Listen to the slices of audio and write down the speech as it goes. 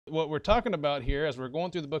what we're talking about here, as we're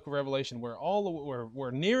going through the book of Revelation,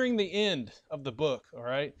 we're nearing the end of the book, all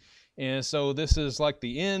right? And so this is like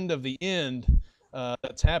the end of the end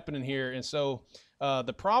that's happening here. And so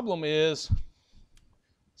the problem is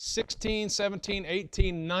 16, 17,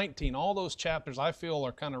 18, 19, all those chapters I feel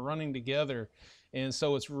are kind of running together. And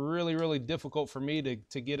so it's really, really difficult for me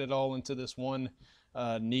to get it all into this one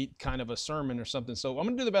neat kind of a sermon or something. So I'm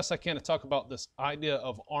going to do the best I can to talk about this idea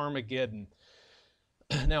of Armageddon.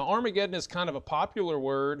 Now, Armageddon is kind of a popular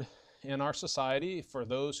word in our society for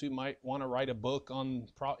those who might want to write a book on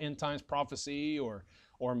end times prophecy or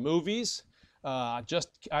movies.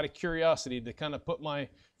 Just out of curiosity, to kind of put my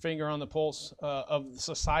finger on the pulse of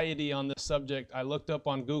society on this subject, I looked up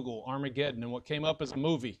on Google Armageddon, and what came up is a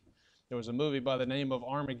movie. There was a movie by the name of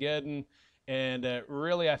Armageddon, and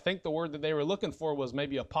really I think the word that they were looking for was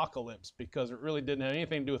maybe apocalypse, because it really didn't have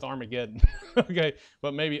anything to do with Armageddon. Okay,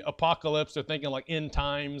 but maybe apocalypse, they're thinking like end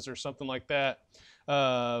times or something like that.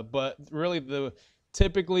 But really,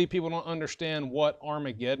 typically people don't understand what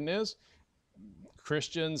Armageddon is.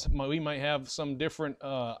 Christians, we might have some different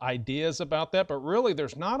ideas about that, but really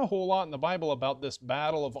there's not a whole lot in the Bible about this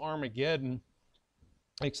battle of Armageddon,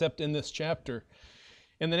 except in this chapter.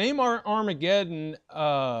 And the name Armageddon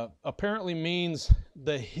apparently means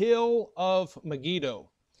the hill of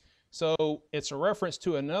Megiddo. So it's a reference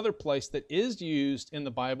to another place that is used in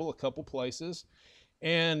the Bible, a couple places.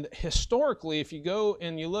 And historically, if you go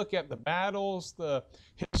and you look at the battles, the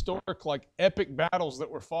historic, like epic battles that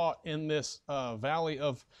were fought in this valley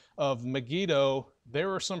of Megiddo, there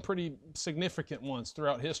were some pretty significant ones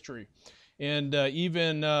throughout history. And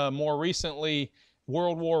even more recently,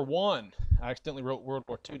 World War I accidentally wrote World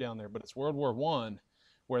War II down there, but it's World War I,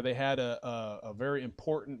 where they had a very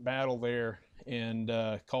important battle there, and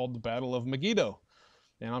called the Battle of Megiddo.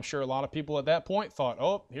 And I'm sure a lot of people at that point thought,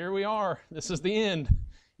 oh, here we are, this is the end,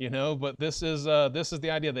 but this is the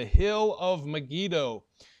idea, the hill of Megiddo.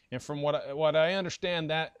 And from what I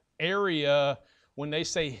understand, that area, when they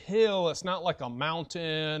say hill, it's not like a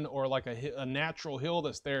mountain or like a natural hill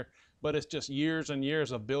that's there, but it's just years and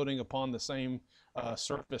years of building upon the same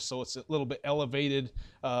surface, so it's a little bit elevated.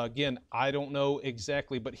 Again, I don't know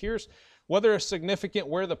exactly, but here's whether it's significant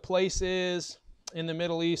where the place is in the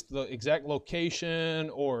Middle East, the exact location,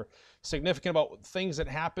 or significant about things that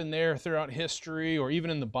happen there throughout history or even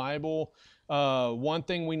in the Bible. One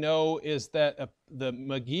thing we know is that the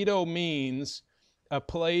Megiddo means a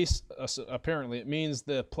place, apparently it means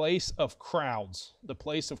the place of crowds, the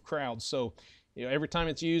place of crowds. So every time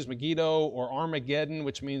it's used, Megiddo or Armageddon,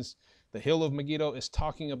 which means the hill of Megiddo, is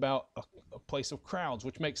talking about a place of crowds,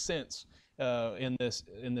 which makes sense in this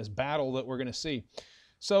battle that we're going to see.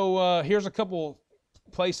 So here's a couple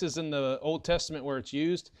places in the Old Testament where it's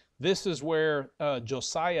used. This is where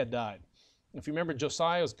Josiah died. If you remember,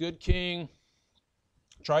 Josiah was a good king,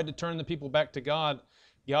 tried to turn the people back to God.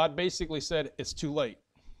 God basically said, it's too late.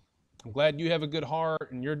 I'm glad you have a good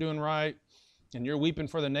heart and you're doing right and you're weeping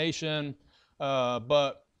for the nation,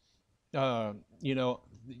 but don't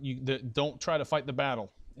try to fight the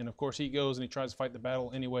battle. And of course he goes and he tries to fight the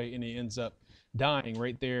battle anyway, and he ends up dying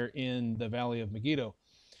right there in the valley of Megiddo.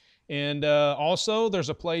 And also there's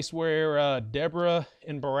a place where Deborah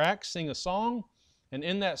and Barak sing a song, and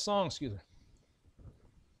in that song, excuse me,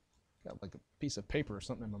 got like a piece of paper or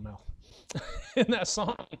something in my mouth. In that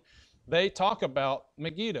song, they talk about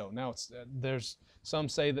Megiddo. Now there's some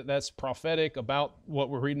say that that's prophetic about what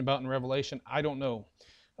we're reading about in Revelation. I don't know.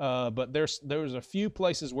 But there's a few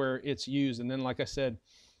places where it's used, and then like I said,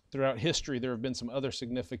 throughout history there have been some other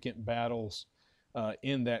significant battles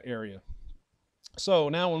in that area. So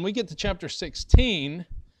now when we get to chapter 16,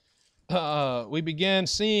 we begin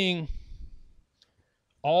seeing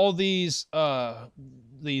all these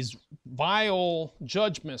vile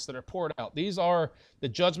judgments that are poured out. These are the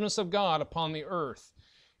judgments of God upon the earth.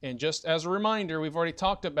 And just as a reminder, we've already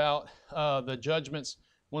talked about the judgments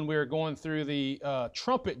when we were going through the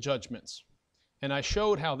trumpet judgments. And I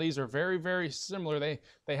showed how these are very, very similar. They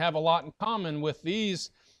have a lot in common with these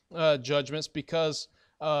judgments because,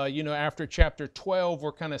 after chapter 12,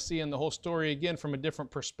 we're kind of seeing the whole story again from a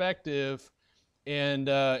different perspective.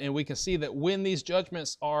 And we can see that when these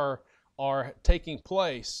judgments are taking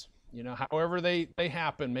place, however they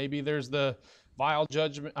happen, maybe there's the vial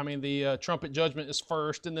judgment, the trumpet judgment is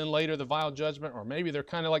first, and then later the vial judgment, or maybe they're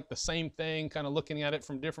kind of like the same thing, kind of looking at it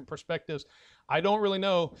from different perspectives. I don't really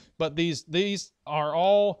know, but these are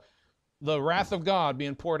all the wrath of God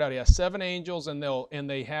being poured out. He has 7 angels, and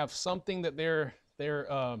they have something that they're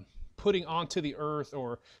putting onto the earth,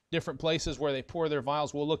 or different places where they pour their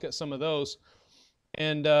vials. We'll look at some of those.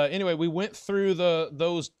 And anyway, we went through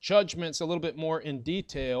those judgments a little bit more in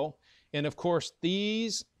detail. And of course,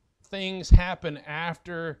 these things happen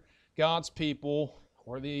after God's people,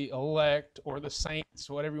 or the elect, or the saints,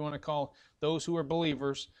 whatever you want to call those who are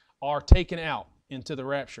believers, are taken out into the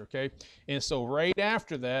rapture. Okay, and so right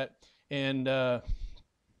after that, and I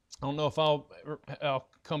don't know if I'll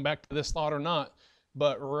come back to this thought or not,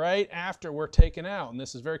 but right after we're taken out, and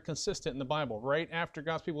this is very consistent in the Bible, right after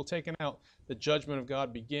God's people are taken out, the judgment of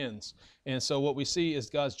God begins. And so what we see is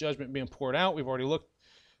God's judgment being poured out. We've already looked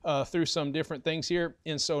through some different things here.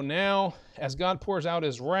 And so now, as God pours out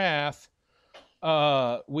his wrath,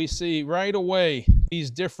 we see right away these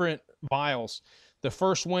different vials. The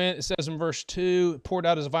first went, it says in verse 2, poured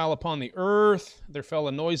out his vial upon the earth. There fell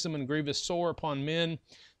a noisome and grievous sore upon men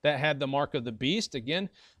that had the mark of the beast. Again,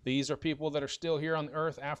 these are people that are still here on the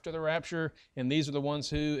earth after the rapture, and these are the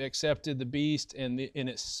ones who accepted the beast, and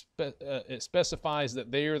it specifies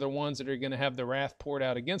that they are the ones that are going to have the wrath poured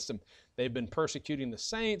out against them. They've been persecuting the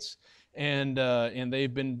saints, and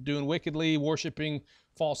they've been doing wickedly, worshiping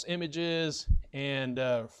false images, and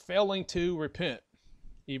failing to repent.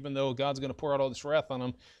 Even though God's going to pour out all this wrath on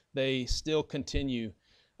them, they still continue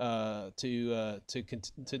to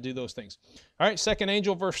do those things. All right, second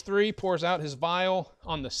angel, verse 3, pours out his vial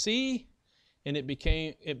on the sea, and it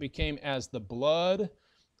became as the blood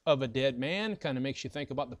of a dead man. Kind of makes you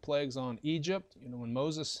think about the plagues on Egypt. You know, when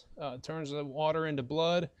Moses turns the water into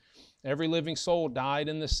blood, every living soul died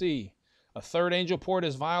in the sea. A third angel poured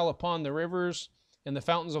his vial upon the rivers and the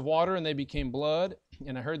fountains of water, and they became blood.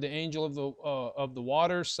 And I heard the angel of the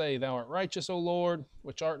waters say, Thou art righteous, O Lord,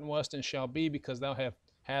 which art and wast and shall be, because thou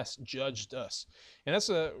hast judged us. And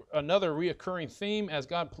that's another reoccurring theme. As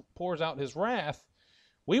God pours out his wrath,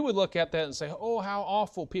 we would look at that and say, oh, how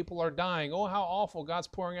awful, people are dying. Oh, how awful, God's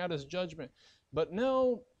pouring out his judgment. But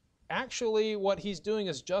no, actually what he's doing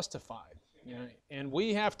is justified. You know? And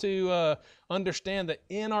we have to understand that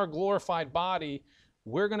in our glorified body,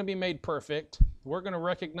 we're going to be made perfect. We're going to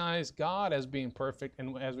recognize God as being perfect.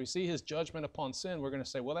 And as we see his judgment upon sin, we're going to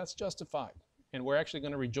say, well, that's justified. And we're actually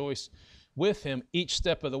going to rejoice with him each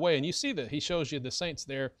step of the way. And you see that he shows you the saints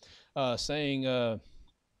there saying,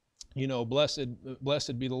 blessed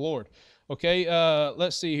be the Lord. Okay,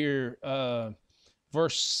 let's see here.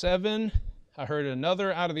 Verse 7, I heard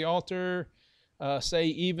another out of the altar say,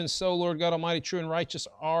 Even so, Lord God Almighty, true and righteous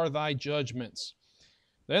are thy judgments.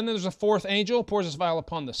 Then there's a fourth angel, pours his vial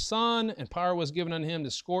upon the sun, and power was given unto him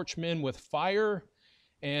to scorch men with fire.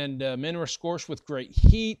 And men were scorched with great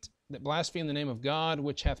heat, that blaspheme the name of God,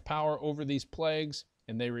 which hath power over these plagues.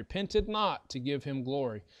 And they repented not to give him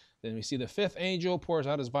glory. Then we see the fifth angel pours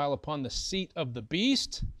out his vial upon the seat of the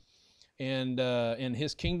beast. And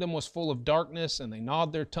his kingdom was full of darkness, and they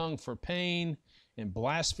gnawed their tongue for pain, and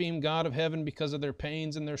blasphemed God of heaven because of their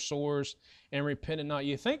pains and their sores, and repented not.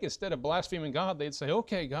 You think instead of blaspheming God, they'd say,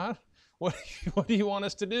 okay, God, what do you want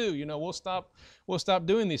us to do? You know, we'll stop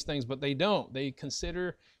doing these things. But they don't. They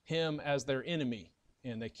consider him as their enemy,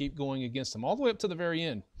 and they keep going against him all the way up to the very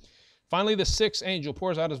end. Finally, the sixth angel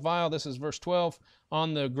pours out his vial, this is verse 12,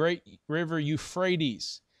 on the great river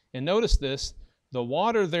Euphrates. And notice this, the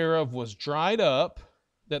water thereof was dried up,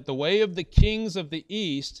 that the way of the kings of the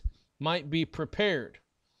east might be prepared.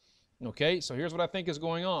 Okay, so here's what I think is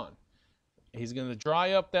going on. He's going to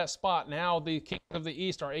dry up that spot. Now the kings of the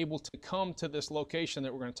east are able to come to this location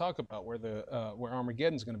that we're going to talk about, where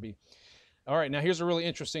Armageddon is going to be. All right, now here's a really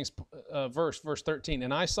interesting verse 13.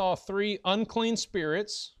 And I saw three unclean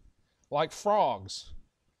spirits like frogs.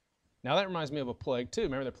 Now that reminds me of a plague too.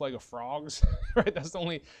 Remember the plague of frogs? Right? That's the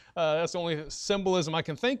only symbolism I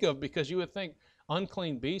can think of, because you would think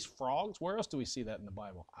unclean beasts, frogs. Where else do we see that in the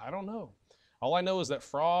Bible? I don't know. All I know is that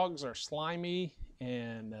frogs are slimy,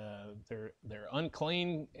 and they're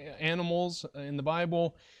unclean animals in the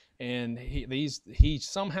Bible. And he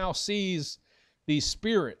somehow sees these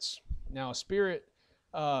spirits. Now a spirit,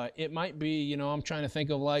 it might be, I'm trying to think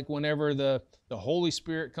of like whenever the Holy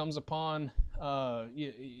Spirit comes upon,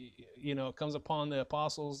 it comes upon the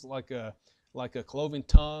apostles like a cloven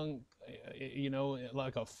tongue,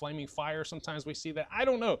 like a flaming fire. Sometimes we see that. I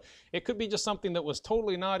don't know. It could be just something that was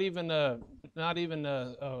totally not even a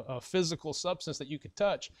physical substance that you could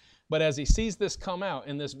touch. But as he sees this come out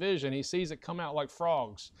in this vision, he sees it come out like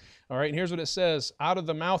frogs. All right, and here's what it says. Out of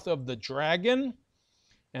the mouth of the dragon,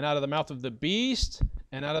 and out of the mouth of the beast,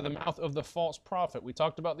 and out of the mouth of the false prophet. We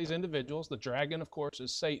talked about these individuals. The dragon, of course,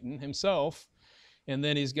 is Satan himself. And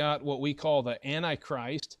then he's got what we call the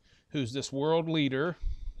Antichrist, who's this world leader.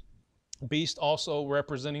 Beast also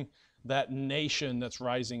representing that nation that's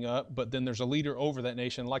rising up. But then there's a leader over that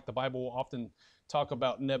nation, like the Bible will often talk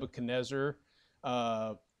about Nebuchadnezzar.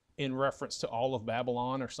 in reference to all of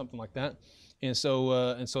Babylon or something like that. And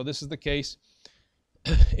so this is the case.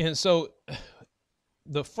 And so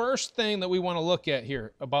the first thing that we want to look at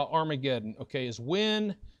here about Armageddon, okay, is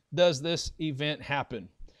when does this event happen?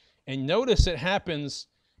 And notice it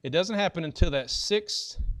doesn't happen until that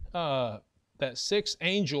sixth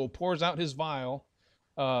angel pours out his vial.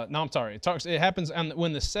 It happens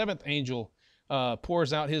when the seventh angel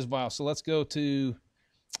pours out his vial. So let's go to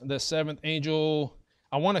the seventh angel.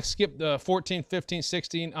 I want to skip the 14, 15,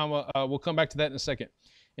 16. We'll come back to that in a second.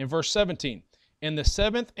 In verse 17, and the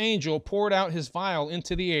seventh angel poured out his vial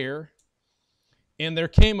into the air, and there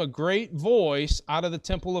came a great voice out of the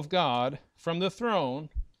temple of God from the throne,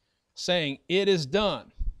 saying, "It is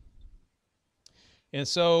done." And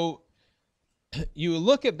so you would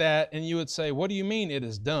look at that and you would say, what do you mean it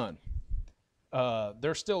is done?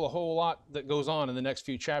 There's still a whole lot that goes on in the next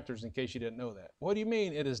few chapters in case you didn't know that. What do you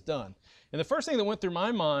mean it is done? And the first thing that went through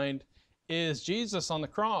my mind is Jesus on the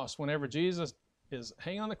cross. Whenever Jesus is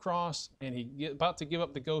hanging on the cross and he's about to give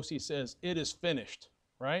up the ghost, he says, "It is finished,"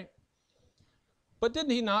 right? But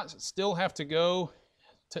didn't he not still have to go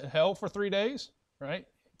to hell for 3 days, right?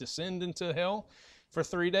 Descend into hell for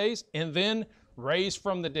 3 days and then raise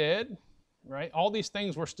from the dead, right? All these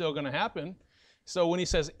things were still going to happen. So when he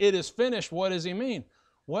says, "It is finished," what does he mean?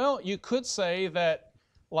 Well, you could say that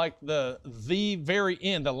like the very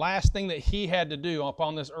end, the last thing that he had to do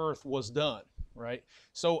upon this earth was done, right?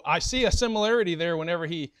 So I see a similarity there whenever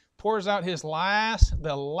he pours out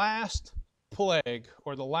the last plague,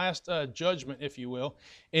 or the last judgment, if you will.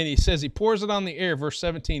 And he says he pours it on the air, verse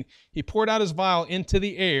 17. He poured out his vial into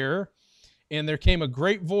the air, and there came a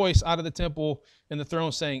great voice out of the temple and the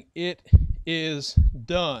throne saying, "It is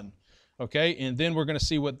done." Okay, and then we're going to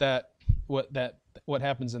see what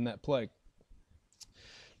happens in that plague.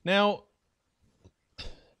 Now,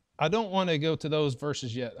 I don't want to go to those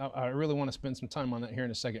verses yet. I really want to spend some time on that here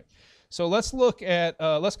in a second. So let's look at,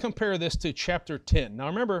 let's compare this to chapter 10. Now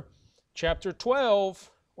remember, chapter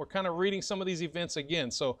 12, we're kind of reading some of these events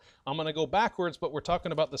again. So I'm going to go backwards, but we're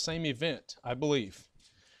talking about the same event, I believe.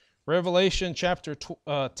 Revelation chapter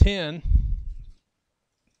 10.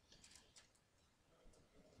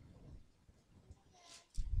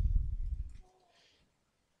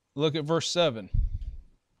 Look at verse 7.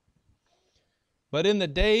 But in the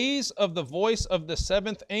days of the voice of the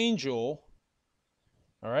seventh angel,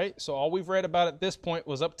 all right, so all we've read about at this point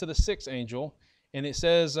was up to the sixth angel. And it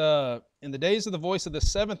says, in the days of the voice of the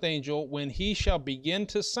seventh angel, when he shall begin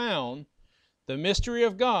to sound, the mystery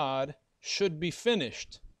of God should be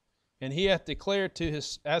finished. And he hath declared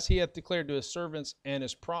as he hath declared to his servants and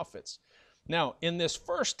his prophets. Now, in this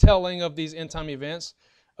first telling of these end time events,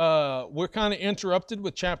 we're kind of interrupted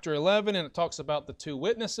with chapter 11, and it talks about the two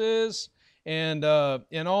witnesses and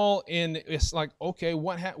it's like, okay,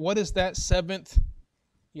 what is that seventh,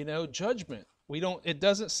 judgment? It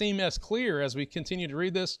doesn't seem as clear as we continue to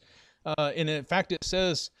read this. And in fact, it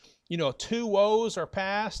says, 2 woes are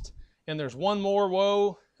past, and there's one more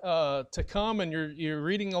woe to come, and you're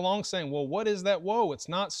reading along saying, well, what is that woe? It's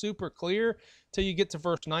not super clear till you get to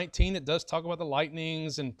verse 19. It does talk about the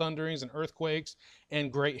lightnings and thunderings and earthquakes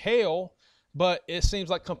and great hail, but it seems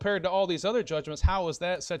like compared to all these other judgments, how is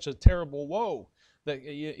that such a terrible woe? That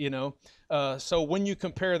so when you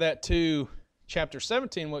compare that to chapter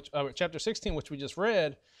 16, which we just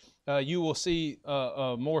read, you will see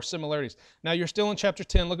more similarities. Now you're still in chapter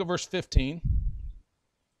 10. Look at verse 15.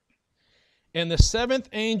 And the seventh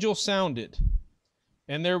angel sounded,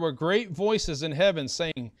 and there were great voices in heaven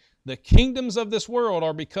saying, "The kingdoms of this world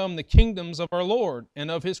are become the kingdoms of our Lord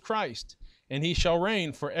and of his Christ, and he shall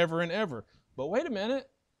reign forever and ever." But wait a minute.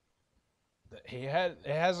 It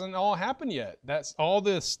hasn't all happened yet. That's all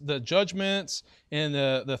the judgments and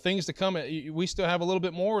the things to come. We still have a little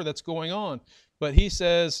bit more that's going on. But he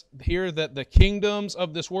says here that the kingdoms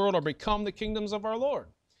of this world are become the kingdoms of our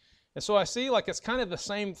Lord. And so I see like it's kind of the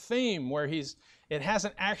same theme where it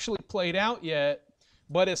hasn't actually played out yet,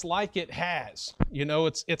 but it's like it has.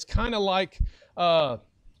 It's kind of like I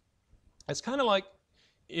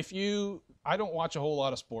don't watch a whole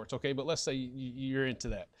lot of sports, okay, but let's say you're into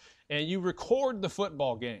that, and you record the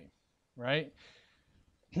football game, right?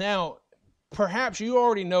 Now, perhaps you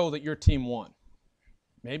already know that your team won.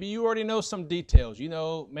 Maybe you already know some details.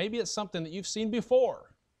 Maybe it's something that you've seen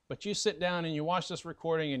before, but you sit down and you watch this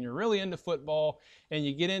recording and you're really into football and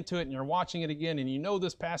you get into it and you're watching it again and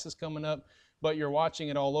this pass is coming up, but you're watching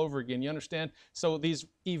it all over again. You understand? So these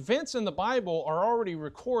events in the Bible are already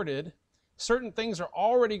recorded. Certain things are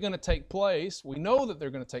already going to take place. We know that they're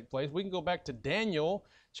going to take place. We can go back to Daniel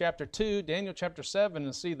chapter 2, Daniel chapter 7,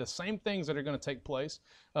 and see the same things that are going to take place.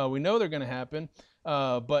 We know they're going to happen.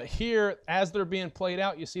 But here, as they're being played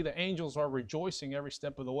out, you see the angels are rejoicing every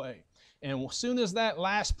step of the way. And as soon as that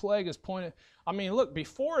last plague is pointed, I mean, look,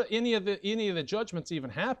 before any of the judgments even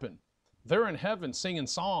happen, they're in heaven singing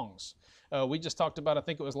songs. We just talked about, I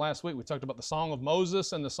think it was last week, we talked about the song of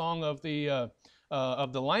Moses and the song of the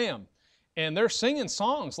Lamb. And they're singing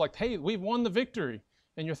songs like, hey, we've won the victory.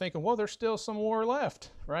 And you're thinking, well, there's still some more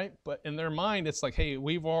left, right? But in their mind, it's like, hey,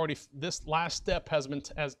 this last step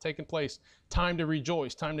has taken place. Time to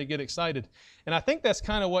rejoice, time to get excited. And I think that's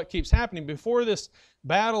kind of what keeps happening. Before this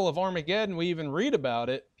battle of Armageddon, we even read about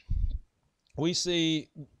it, we see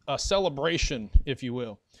a celebration, if you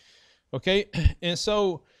will. Okay? And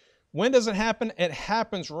so when does it happen? It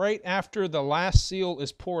happens right after the last seal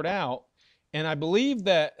is poured out. And I believe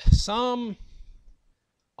that some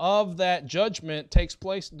of that judgment takes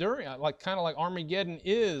place during, kind of like Armageddon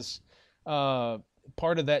is part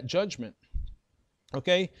of that judgment.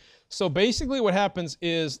 Okay? So basically what happens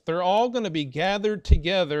is they're all going to be gathered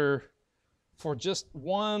together for just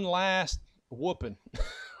one last whooping.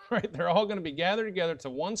 Right? They're all going to be gathered together to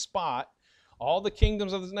one spot, all the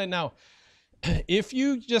kingdoms of the night. Now, if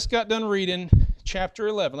you just got done reading chapter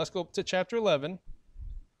 11, let's go to chapter 11.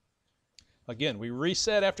 Again, we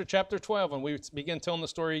reset after chapter 12 and we begin telling the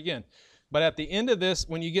story again. But at the end of this,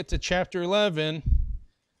 when you get to chapter 11,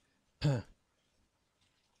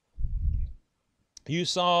 you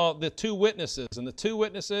saw the two witnesses, and the two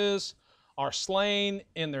witnesses are slain,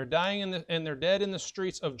 and they're dying and they're dead in the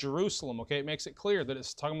streets of Jerusalem. Okay, it makes it clear that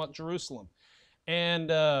it's talking about Jerusalem. And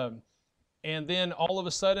then all of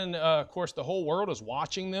a sudden, of course, the whole world is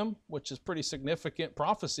watching them, which is pretty significant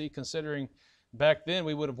prophecy considering back then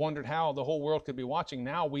we would have wondered how the whole world could be watching.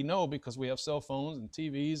 Now we know because we have cell phones and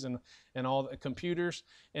TVs and all the computers.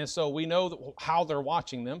 And so we know how they're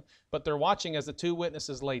watching them. But they're watching as the two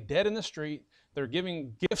witnesses lay dead in the street. They're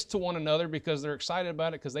giving gifts to one another because they're excited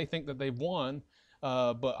about it because they think that they've won.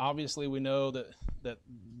 But obviously we know that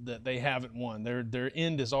they haven't won. Their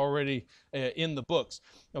end is already in the books.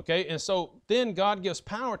 Okay, and so then God gives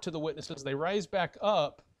power to the witnesses. They rise back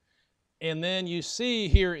up. And then you see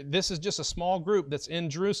here, this is just a small group that's in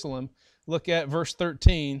Jerusalem. Look at verse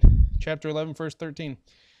 13, chapter 11, verse 13.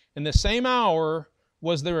 In the same hour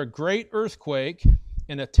was there a great earthquake,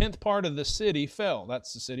 and a 10th part of the city fell.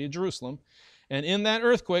 That's the city of Jerusalem. And in that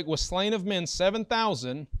earthquake was slain of men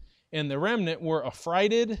 7,000, and the remnant were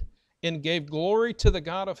affrighted and gave glory to the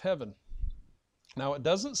God of heaven. Now it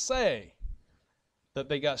doesn't say that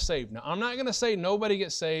they got saved. Now, I'm not going to say nobody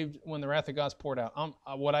gets saved when the wrath of God's poured out.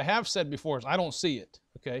 What I have said before is I don't see it,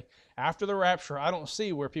 okay? After the rapture, I don't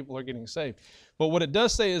see where people are getting saved. But what it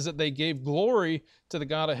does say is that they gave glory to the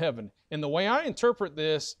God of heaven. And the way I interpret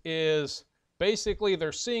this is basically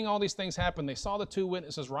they're seeing all these things happen. They saw the two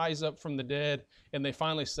witnesses rise up from the dead, and they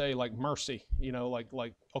finally say, like, mercy,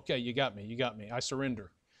 like okay, you got me, I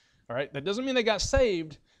surrender. All right? That doesn't mean they got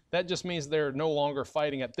saved. That just means they're no longer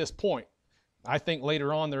fighting at this point. I think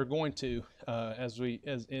later on they're going to, as we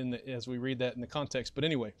read that in the context. But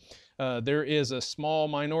anyway, there is a small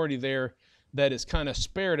minority there that is kind of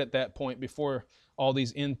spared at that point before all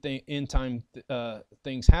these end time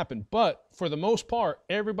things happen. But for the most part,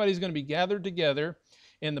 everybody's going to be gathered together,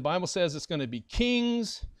 and the Bible says it's going to be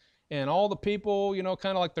kings and all the people,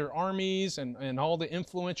 kind of like their armies and all the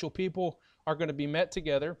influential people are going to be met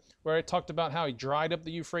together. Where I talked about how he dried up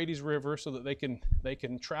the Euphrates River so that they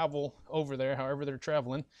can travel over there, however they're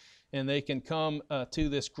traveling, and they can come to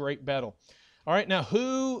this great battle. All right, now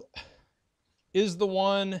who is the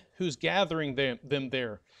one who's gathering them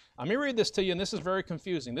there? Let me read this to you, and this is very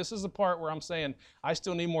confusing. This is the part where I'm saying I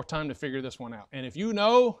still need more time to figure this one out. And if you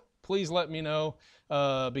know, please let me know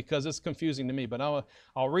because it's confusing to me. But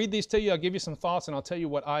I'll read these to you. I'll give you some thoughts, and I'll tell you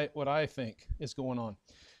what I think is going on.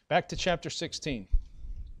 Back to chapter 16.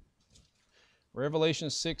 Revelation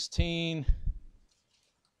 16.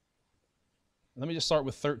 Let me just start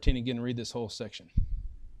with 13 again and read this whole section.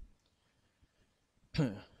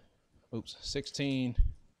 16,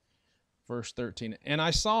 verse 13. And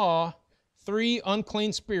I saw 3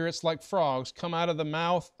 unclean spirits like frogs come out of the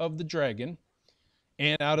mouth of the dragon,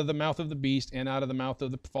 and out of the mouth of the beast, and out of the mouth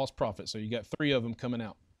of the false prophet. So you got 3 of them coming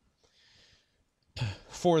out.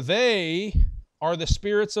 For they are the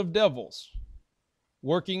spirits of devils,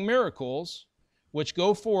 working miracles, which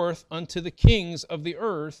go forth unto the kings of the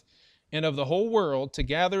earth and of the whole world to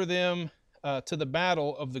gather them to the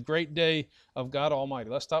battle of the great day of God Almighty.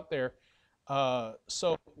 Let's stop there.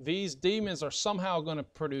 So these demons are somehow going to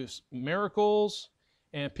produce miracles,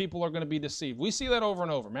 and people are going to be deceived. We see that over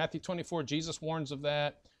and over. Matthew 24, Jesus warns of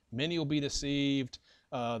that. Many will be deceived.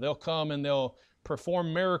 They'll come and they'll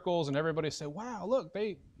perform miracles, and everybody say, "Wow, look,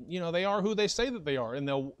 they are who they say that they are," and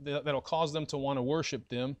that'll cause them to want to worship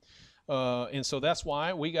them. And so that's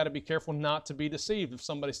why we got to be careful not to be deceived. If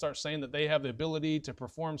somebody starts saying that they have the ability to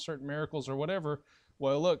perform certain miracles or whatever,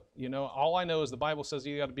 well, look, all I know is the Bible says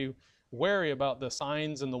you got to be wary about the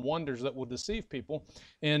signs and the wonders that will deceive people,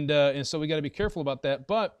 and so we got to be careful about that.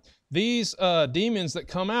 But these demons that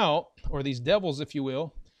come out, or these devils, if you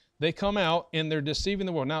will, they come out and they're deceiving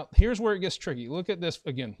the world. Now, here's where it gets tricky. Look at this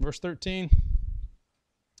again, verse 13.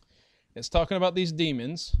 It's talking about these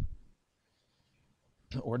demons,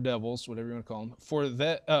 or devils, whatever you want to call them.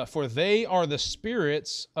 For they are the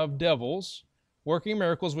spirits of devils, working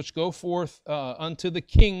miracles, which go forth unto the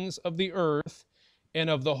kings of the earth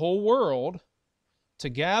and of the whole world, to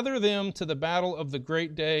gather them to the battle of the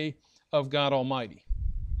great day of God Almighty.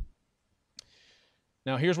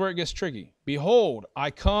 Now here's where it gets tricky. Behold, I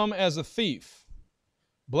come as a thief.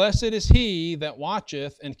 Blessed is he that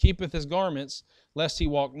watcheth and keepeth his garments, lest he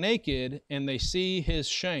walk naked, and they see his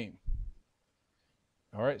shame.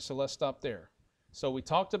 All right, so let's stop there. So we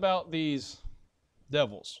talked about these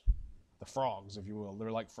devils, the frogs, if you will.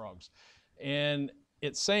 They're like frogs. And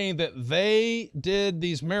it's saying that they did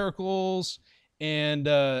these miracles and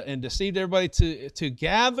deceived everybody to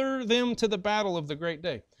gather them to the battle of the great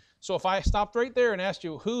day. So if I stopped right there and asked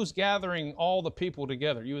you, who's gathering all the people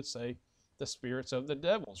together, you would say the spirits of the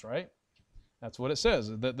devils, right? That's what it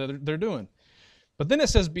says that they're doing. But then it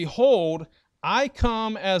says, behold, I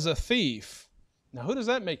come as a thief. Now, who does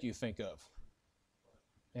that make you think of?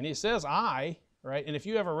 And he says, I, right? And if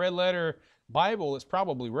you have a red letter Bible, it's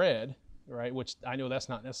probably red, right? Which I know that's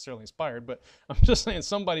not necessarily inspired, but I'm just saying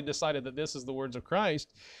somebody decided that this is the words of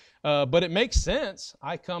Christ. But it makes sense.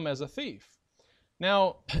 I come as a thief.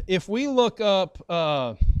 Now, if we look up,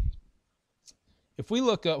 hold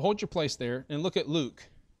your place there and look at Luke.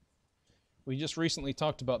 We just recently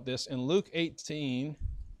talked about this. In Luke 18,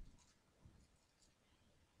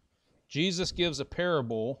 Jesus gives a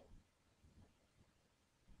parable.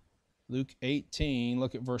 Luke 18,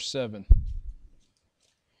 look at verse 7.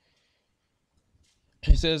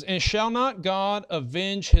 He says, and shall not God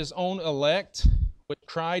avenge his own elect, which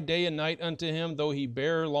cry day and night unto him, though he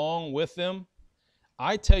bear long with them?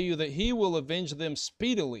 I tell you that he will avenge them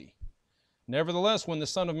speedily. Nevertheless, when the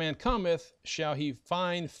Son of Man cometh, shall he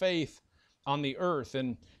find faith on the earth?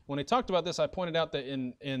 And when I talked about this, I pointed out that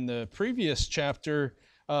in the previous chapter,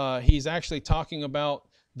 he's actually talking about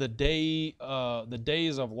the days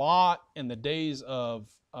of Lot and the days of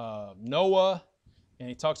Noah, and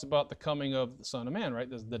he talks about the coming of the Son of Man, right?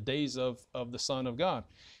 The days of the Son of God.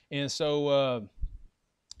 And so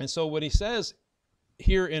what he says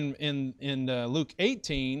here in Luke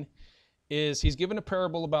 18 is he's given a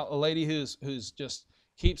parable about a lady who's just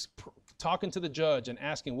keeps talking to the judge and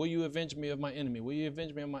asking, will you avenge me of my enemy? Will you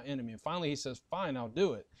avenge me of my enemy? And finally he says, fine, I'll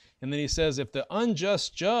do it. And then he says, if the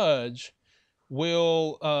unjust judge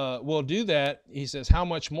will do that, he says, how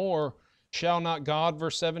much more shall not God,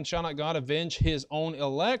 verse 7, shall not God avenge his own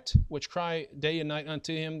elect, which cry day and night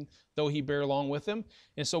unto him, though he bear long with them?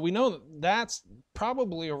 And so we know that that's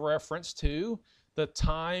probably a reference to the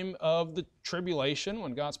time of the tribulation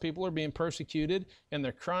when God's people are being persecuted and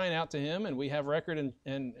they're crying out to him. And we have record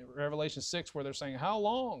in Revelation 6 where they're saying, how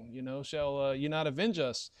long, shall you not avenge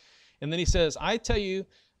us? And then he says, I tell you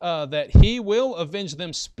that he will avenge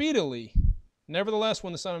them speedily. Nevertheless,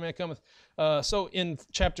 when the Son of Man cometh. So in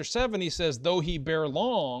chapter 7, he says, though he bear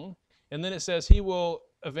long, and then it says he will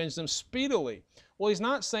avenge them speedily. Well, he's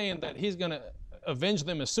not saying that he's going to avenge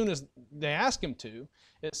them as soon as they ask him to.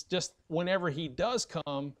 It's just whenever he does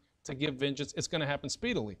come to give vengeance, it's going to happen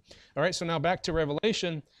speedily. All right, so now back to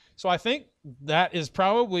Revelation. So I think that is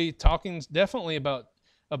probably talking definitely about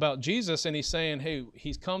Jesus, and he's saying, hey,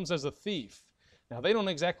 he comes as a thief. Now, they don't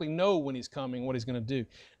exactly know when he's coming, what he's going to do.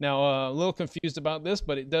 Now, a little confused about this,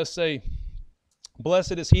 but it does say,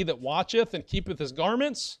 blessed is he that watcheth and keepeth his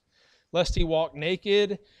garments, lest he walk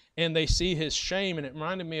naked, and they see his shame. And it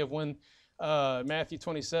reminded me of when Matthew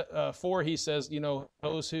 24, he says,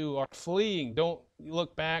 those who are fleeing, don't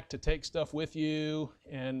look back to take stuff with you,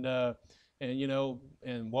 and woe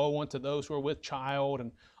unto those who are with child,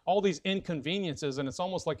 and all these inconveniences. And it's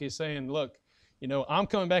almost like he's saying, look, I'm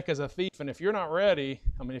coming back as a thief, and if you're not ready,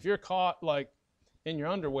 if you're caught like in your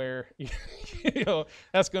underwear,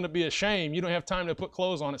 that's going to be a shame. You don't have time to put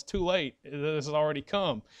clothes on. It's too late. This has already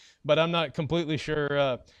come. But I'm not completely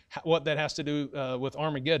sure what that has to do with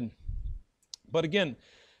Armageddon. But again,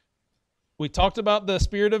 we talked about the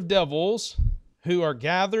spirit of devils who are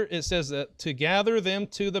gathered. It says that to gather them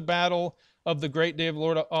to the battle of the great day of the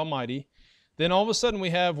Lord Almighty. Then all of a sudden we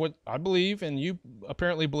have what I believe, and you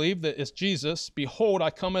apparently believe, that it's Jesus. Behold, I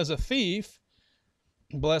come as a thief.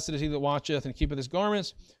 Blessed is he that watcheth and keepeth his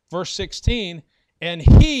garments. Verse 16, and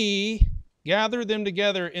he gathered them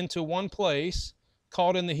together into one place,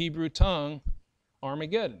 called in the Hebrew tongue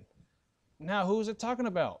Armageddon. Now, who is it talking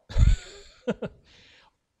about?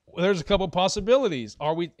 Well, there's a couple possibilities.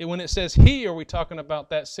 When it says he, are we talking about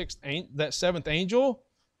that sixth angel,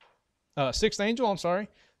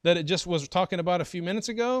 that it just was talking about a few minutes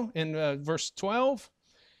ago in verse 12?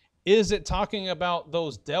 Is it talking about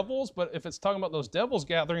those devils? But if it's talking about those devils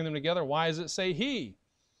gathering them together, why does it say he?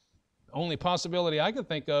 The only possibility I could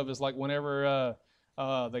think of is like whenever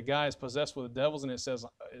the guy is possessed with the devils, and it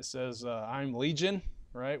says I'm legion,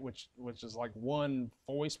 right? Which is like one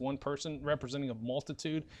voice, one person representing a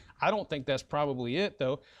multitude. I don't think that's probably it,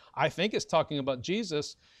 though. I think it's talking about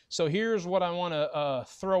Jesus. So here's what I want to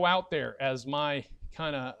throw out there as my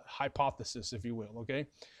kind of hypothesis, if you will, okay?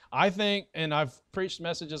 I think, and I've preached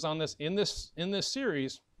messages on this in this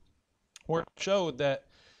series, where it showed that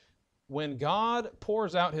when God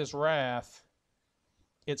pours out his wrath,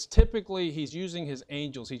 it's typically he's using his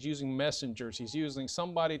angels, he's using messengers, he's using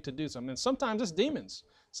somebody to do something. And sometimes it's demons.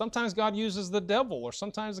 Sometimes God uses the devil, or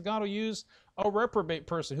sometimes God will use a reprobate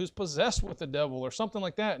person who's possessed with the devil or something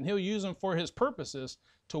like that, and he'll use them for his purposes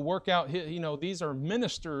to work out his, these are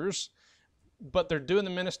ministers, but they're doing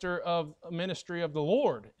the ministry of the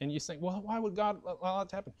Lord. And you think, well, why would God allow that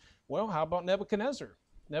to happen? Well, how about Nebuchadnezzar?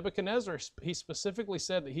 Nebuchadnezzar, he specifically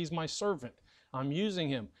said that he's my servant. I'm using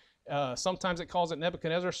him. Sometimes it calls it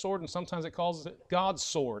Nebuchadnezzar's sword, and sometimes it calls it God's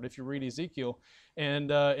sword, if you read Ezekiel.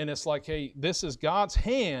 And it's like, hey, this is God's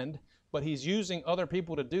hand, but he's using other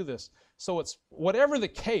people to do this. So it's whatever the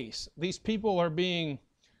case, these people are being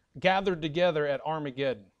gathered together at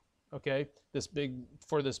Armageddon, okay? This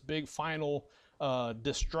big final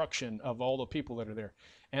destruction of all the people that are there.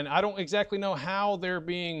 And I don't exactly know how they're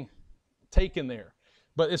being taken there.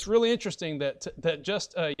 But it's really interesting that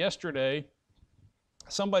just yesterday,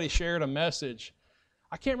 somebody shared a message.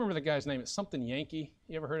 I can't remember the guy's name. It's something Yankee.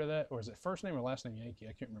 You ever heard of that? Or is it first name or last name Yankee?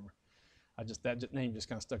 I can't remember. That name just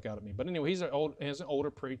kind of stuck out at me. But anyway, he's an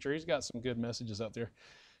older preacher. He's got some good messages out there.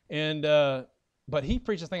 And but he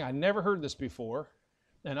preached a thing. I never heard this before,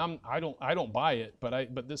 and I don't buy it.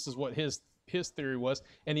 But this is what his theory was,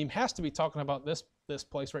 and he has to be talking about this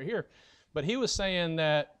place right here. But he was saying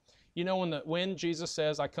that, when Jesus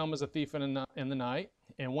says, I come as a thief in the night,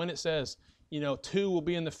 and when it says, two will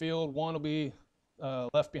be in the field, one will be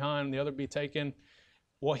left behind, and the other be taken.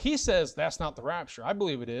 Well, he says that's not the rapture. I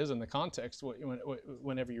believe it is in the context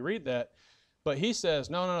whenever you read that. But he says,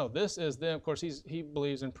 no, this is them. Of course, he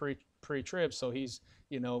believes in pre-trib, so he's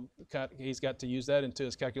got to use that into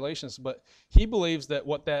his calculations. But he believes that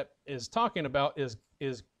what that is talking about is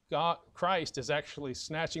God, Christ is actually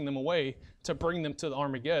snatching them away to bring them to the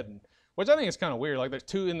Armageddon, which I think is kind of weird. Like there's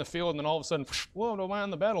two in the field, and then all of a sudden, whoa, am I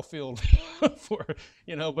on the battlefield? But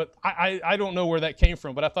I don't know where that came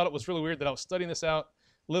from. But I thought it was really weird that I was studying this out,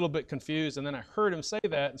 a little bit confused, and then I heard him say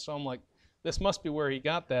that, and so I'm like, this must be where he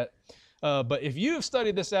got that. But if you have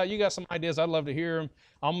studied this out, you got some ideas, I'd love to hear them.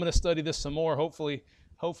 I'm going to study this some more. Hopefully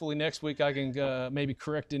next week I can maybe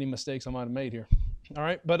correct any mistakes I might have made here. All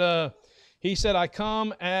right, but he said, I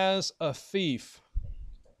come as a thief.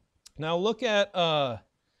 Now look at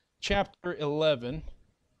chapter 11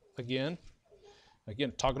 again.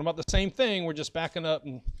 Again, talking about the same thing. We're just backing up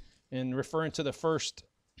and referring to the first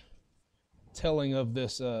telling of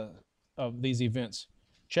these events.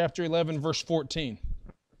 Chapter 11, verse 14.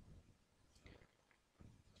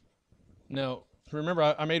 Now,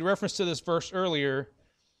 remember, I made reference to this verse earlier.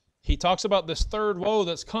 He talks about this third woe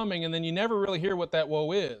that's coming, and then you never really hear what that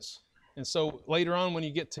woe is. And so later on, when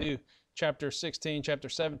you get to chapter 16, chapter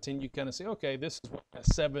 17, you kind of say, okay, this is what that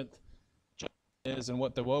seventh judgment is and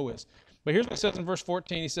what the woe is. But here's what it says in verse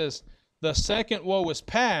 14. He says, the second woe is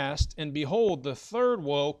past, and behold, the third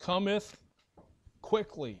woe cometh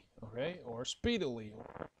quickly, okay, or speedily,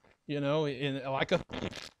 or, in like a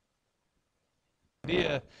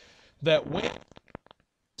idea that when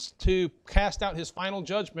to cast out his final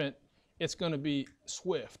judgment, it's going to be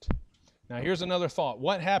swift. Now, here's another thought.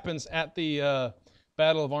 What happens at the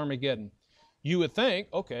Battle of Armageddon? You would think,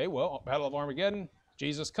 okay, well, Battle of Armageddon,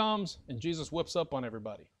 Jesus comes, and Jesus whips up on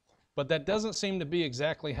everybody. But that doesn't seem to be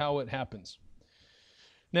exactly how it happens.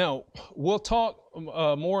 Now, we'll talk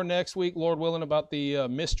more next week, Lord willing, about the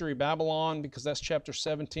Mystery Babylon, because that's chapter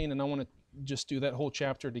 17, and I want to just do that whole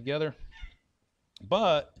chapter together.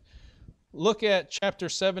 But look at chapter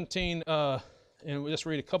 17, and we'll just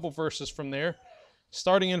read a couple verses from there,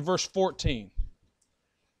 starting in verse 14.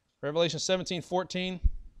 Revelation 17:14.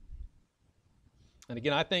 And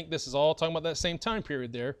again, I think this is all talking about that same time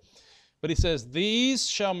period there. But he says, these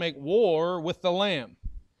shall make war with the Lamb,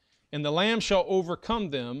 and the Lamb shall overcome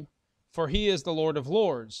them, for he is the Lord of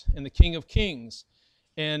lords and the King of kings.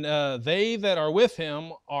 And they that are with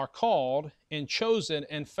him are called and chosen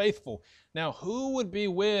and faithful. Now, who would be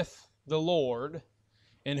with the Lord,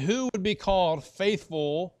 and who would be called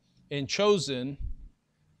faithful and chosen?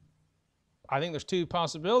 I think there's two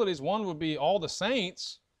possibilities. One would be all the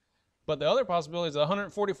saints, but the other possibility is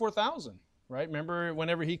 144,000, right? Remember,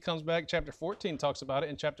 whenever he comes back, chapter 14 talks about it,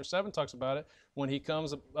 and chapter 7 talks about it, when he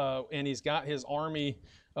comes and he's got his army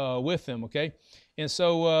with him, okay? And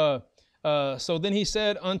so then he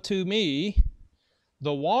said unto me,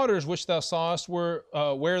 the waters which thou sawest were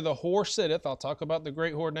where the whore sitteth, I'll talk about the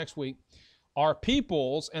great whore next week, are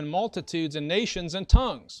peoples and multitudes and nations and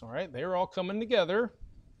tongues, all right? They're all coming together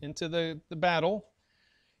into the battle.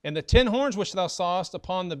 And the 10 horns which thou sawest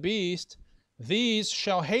upon the beast, these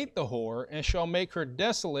shall hate the whore, and shall make her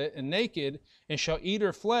desolate and naked, and shall eat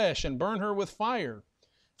her flesh, and burn her with fire.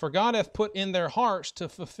 For God hath put in their hearts to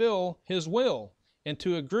fulfill his will, and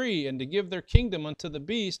to agree, and to give their kingdom unto the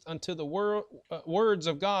beast, until the words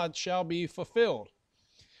of God shall be fulfilled.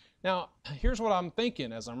 Now, here's what I'm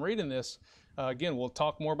thinking as I'm reading this. Again, we'll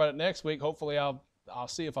talk more about it next week. Hopefully, I'll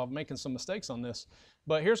see if I'm making some mistakes on this.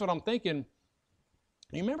 But here's what I'm thinking.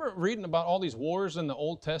 You remember reading about all these wars in the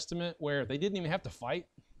Old Testament where they didn't even have to fight?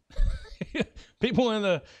 People in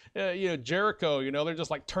the, Jericho, they're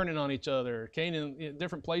just like turning on each other. Canaan,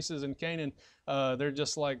 different places in Canaan, they're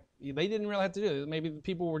just like, they didn't really have to do it. Maybe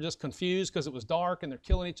people were just confused because it was dark and they're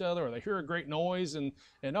killing each other, or they hear a great noise and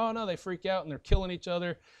oh no, they freak out and they're killing each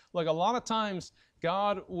other. Like a lot of times,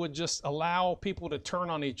 God would just allow people to turn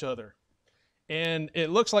on each other. And it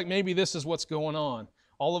looks like maybe this is what's going on.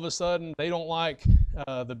 All of a sudden, they don't like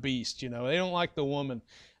the beast, they don't like the woman,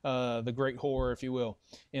 the great whore, if you will.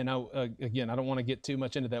 And again, I don't want to get too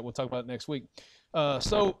much into that. We'll talk about it next week.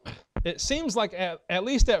 So it seems like at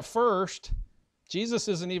least at first, Jesus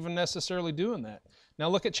isn't even necessarily doing that. Now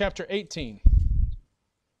look at chapter 18,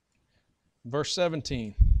 verse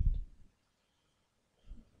 17.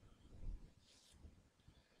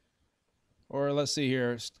 Or let's see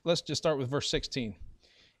here. Let's just start with verse 16.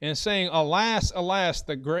 And saying, alas, alas,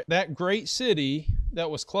 that great city that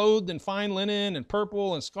was clothed in fine linen and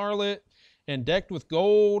purple and scarlet and decked with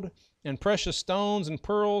gold and precious stones and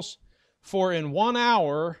pearls, for in 1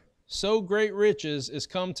 hour so great riches is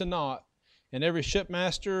come to naught, and every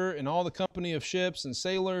shipmaster and all the company of ships and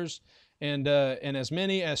sailors and as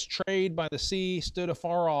many as trade by the sea stood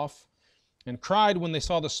afar off, and cried when they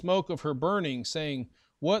saw the smoke of her burning, saying,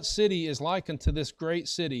 what city is like unto this great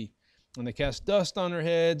city? And they cast dust on their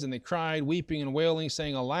heads, and they cried, weeping and wailing,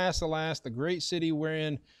 saying, alas, alas, the great city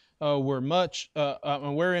wherein were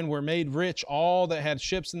made rich all that had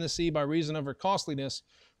ships in the sea by reason of her costliness.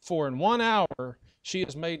 For in 1 hour she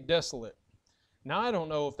is made desolate. Now, I don't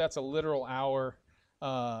know if that's a literal hour.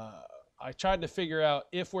 I tried to figure out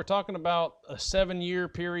if we're talking about a 7-year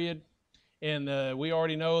period, and we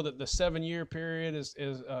already know that the 7-year period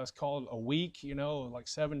is called a week, like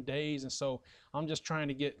 7 days. And so I'm just trying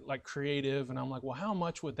to get like creative, and I'm like, well, how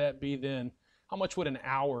much would that be then? How much would an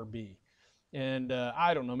hour be? And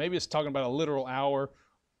I don't know. Maybe it's talking about a literal hour.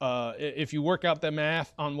 If you work out the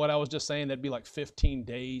math on what I was just saying, that'd be like 15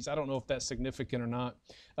 days. I don't know if that's significant or not.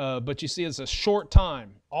 But you see, it's a short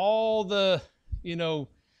time. All the,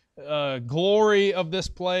 glory of this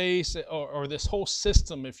place, or this whole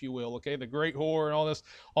system, if you will, okay, the great whore and all this,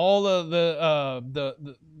 all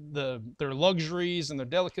their luxuries and their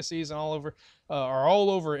delicacies and are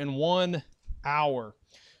all over in 1 hour.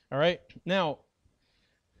 All right. Now,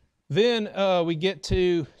 then we get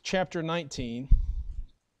to chapter 19,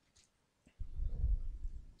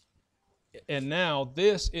 and now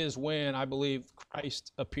this is when I believe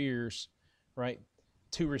Christ appears, right,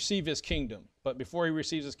 to receive his kingdom. But before he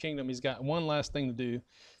receives his kingdom, he's got one last thing to do.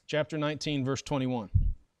 Chapter 19, verse 21.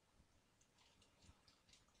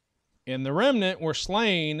 And the remnant were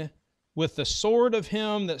slain with the sword of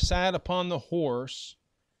him that sat upon the horse,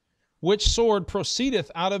 which sword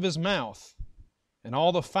proceedeth out of his mouth, and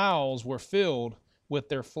all the fowls were filled with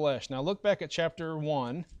their flesh. Now look back at chapter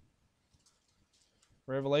 1,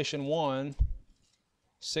 Revelation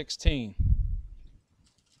 1:16.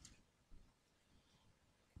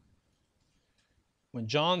 When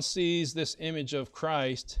John sees this image of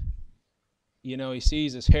Christ, he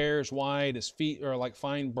sees his hair is white, his feet are like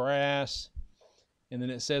fine brass. And then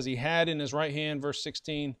it says he had in his right hand, verse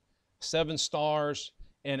 16, 7 stars,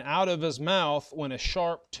 and out of his mouth went a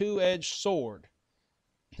sharp 2-edged sword,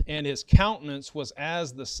 and his countenance was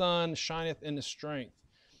as the sun shineth in his strength.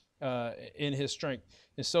 in his strength.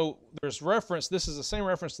 And so there's reference, this is the same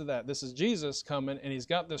reference to that. This is Jesus coming, and he's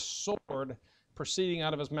got this sword proceeding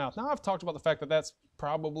out of his mouth. Now, I've talked about the fact that that's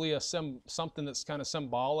probably something that's kind of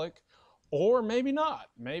symbolic, or maybe not.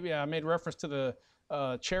 Maybe I made reference to the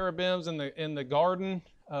cherubims in the Garden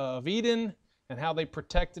of Eden and how they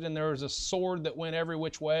protected, and there was a sword that went every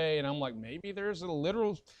which way. And I'm like, maybe there's a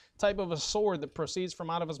literal type of a sword that proceeds from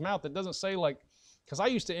out of his mouth. It doesn't say like, because I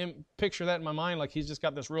used to picture that in my mind like he's just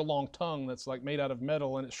got this real long tongue that's like made out of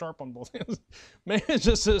metal and it's sharp on both ends. Man, it's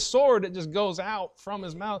just a sword that just goes out from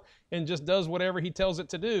his mouth and just does whatever he tells it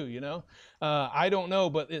to do, you know. I don't know,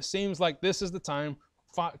 but it seems like this is the time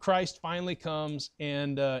Christ finally comes,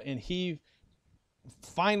 and he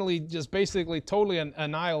finally just basically totally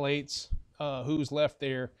annihilates who's left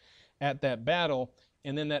there at that battle,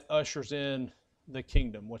 and then that ushers in the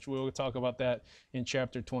kingdom, which we'll talk about that in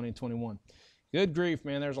chapter 20 and 21. Good grief,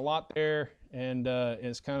 man. There's a lot there, and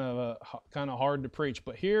it's kind of hard to preach.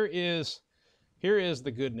 But here is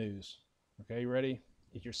the good news. Okay, you ready?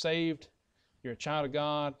 If you're saved, you're a child of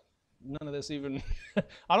God. None of this even.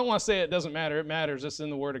 I don't want to say it doesn't matter. It matters. It's in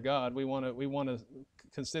the Word of God. We want to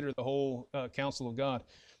consider the whole counsel of God,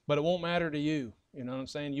 but it won't matter to you. You know what I'm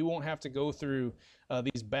saying? You won't have to go through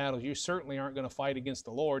these battles. You certainly aren't going to fight against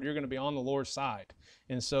the Lord. You're going to be on the Lord's side.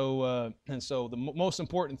 And so the most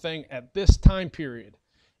important thing at this time period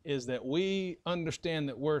is that we understand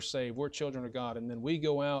that we're saved, we're children of God, and then we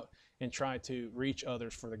go out and try to reach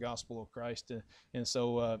others for the gospel of Christ. And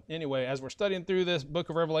so anyway, as we're studying through this book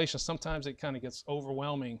of Revelation, sometimes it kind of gets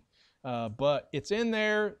overwhelming, but it's in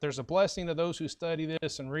there. There's a blessing to those who study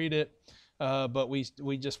this and read it. But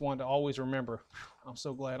we just want to always remember, I'm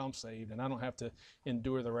so glad I'm saved and I don't have to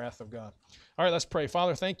endure the wrath of God. All right, let's pray.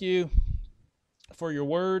 Father, thank you for your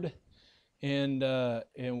word. And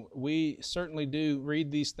we certainly do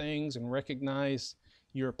read these things and recognize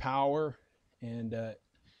your power, and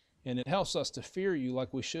it helps us to fear you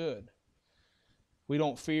like we should. We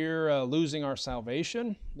don't fear losing our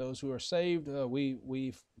salvation. Those who are saved,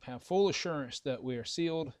 we have full assurance that we are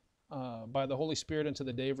sealed by the Holy Spirit into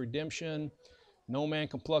the day of redemption. No man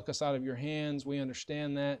can pluck us out of your hands. We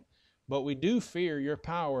understand that. But we do fear your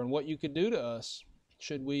power and what you could do to us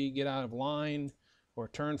should we get out of line or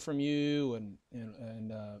turn from you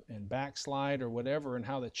and backslide or whatever, and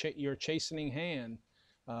how your chastening hand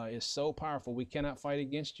is so powerful. We cannot fight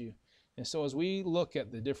against you. And so as we look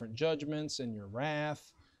at the different judgments and your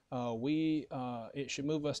wrath, it should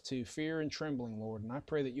move us to fear and trembling, Lord. And I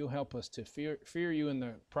pray that you'll help us to fear you in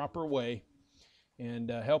the proper way, and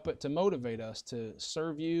help it to motivate us to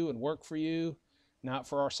serve you and work for you, not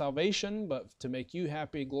for our salvation, but to make you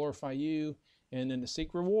happy, glorify you, and then to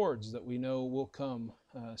seek rewards that we know will come.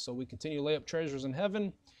 So we continue to lay up treasures in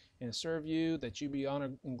heaven and serve you, that you be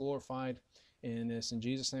honored and glorified. And it's in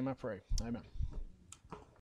Jesus' name I pray. Amen.